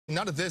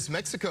Now to this,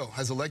 Mexico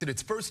has elected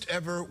its first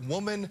ever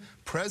woman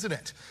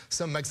president.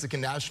 Some Mexican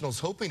nationals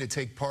hoping to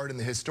take part in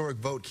the historic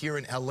vote here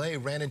in L.A.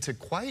 ran into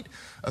quite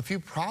a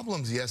few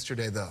problems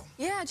yesterday, though.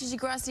 Yeah, Gigi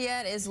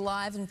Graciette is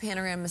live in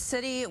Panorama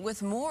City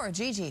with more.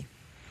 Gigi.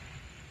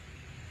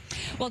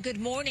 Well, good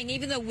morning.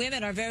 Even though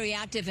women are very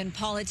active in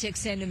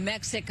politics in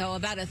Mexico,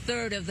 about a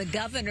third of the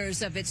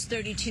governors of its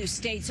 32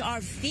 states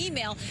are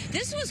female.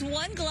 This was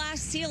one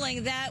glass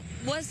ceiling that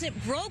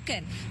wasn't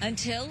broken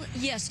until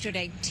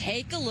yesterday.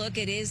 Take a look.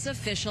 It is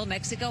official.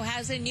 Mexico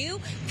has a new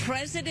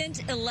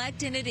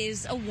president-elect, and it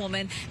is a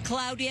woman,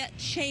 Claudia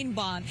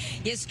Sheinbaum.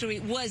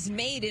 History was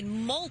made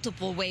in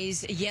multiple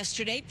ways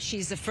yesterday.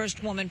 She's the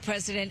first woman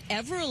president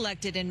ever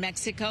elected in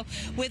Mexico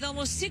with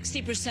almost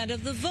 60%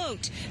 of the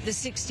vote. The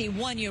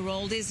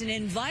 61-year-old is an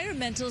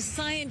environmental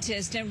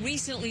scientist and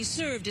recently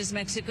served as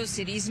Mexico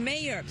City's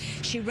mayor.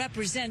 She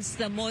represents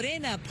the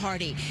Morena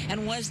party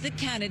and was the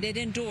candidate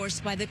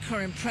endorsed by the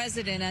current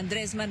president,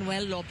 Andrés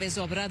Manuel López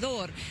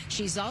Obrador.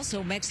 She's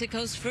also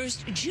Mexico's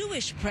first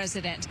Jewish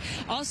president.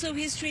 Also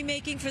history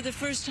making for the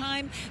first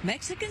time,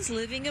 Mexicans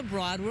living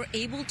abroad were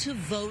able to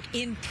vote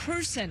in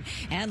person,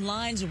 and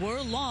lines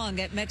were long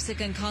at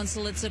Mexican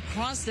consulates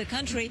across the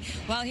country,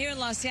 while here in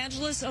Los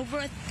Angeles, over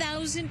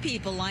 1,000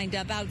 people lined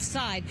up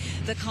outside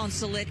the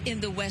consulate in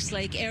the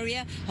Westlake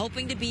area,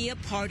 hoping to be a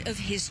part of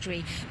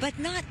history. But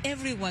not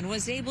everyone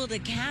was able to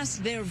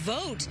cast their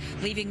vote,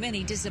 leaving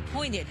many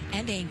disappointed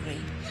and angry.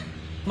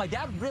 My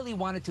dad really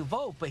wanted to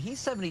vote, but he's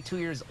 72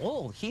 years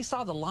old. He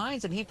saw the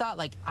lines and he thought,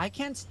 like, I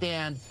can't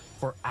stand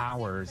for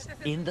hours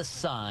in the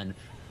sun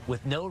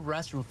with no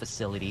restroom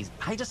facilities.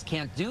 I just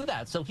can't do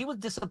that. So he was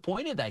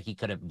disappointed that he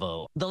couldn't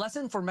vote. The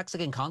lesson for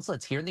Mexican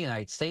consulates here in the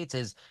United States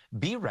is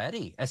be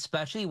ready,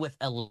 especially with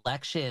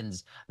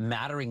elections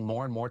mattering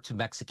more and more to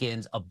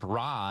Mexicans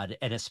abroad,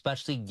 and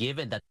especially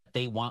given that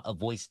they want a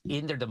voice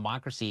in their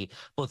democracy,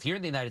 both here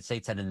in the United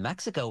States and in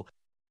Mexico.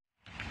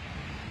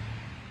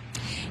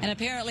 And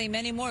apparently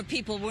many more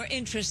people were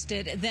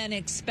interested than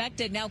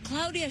expected. Now,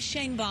 Claudia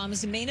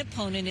Sheinbaum's main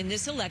opponent in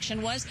this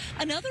election was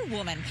another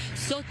woman,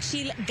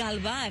 Xochitl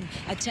Galván,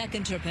 a tech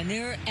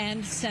entrepreneur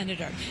and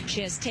senator. She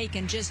has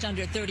taken just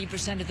under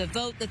 30% of the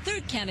vote. The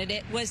third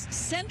candidate was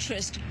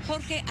centrist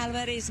Jorge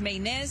Álvarez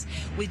Maínez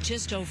with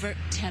just over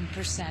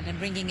 10%. And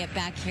bringing it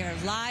back here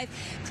live,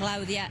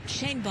 Claudia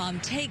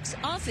Sheinbaum takes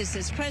office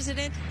as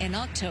president in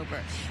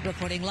October.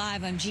 Reporting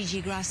live, I'm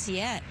Gigi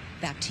Graciette.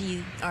 Back to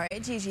you. All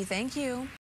right, Gigi, thank you.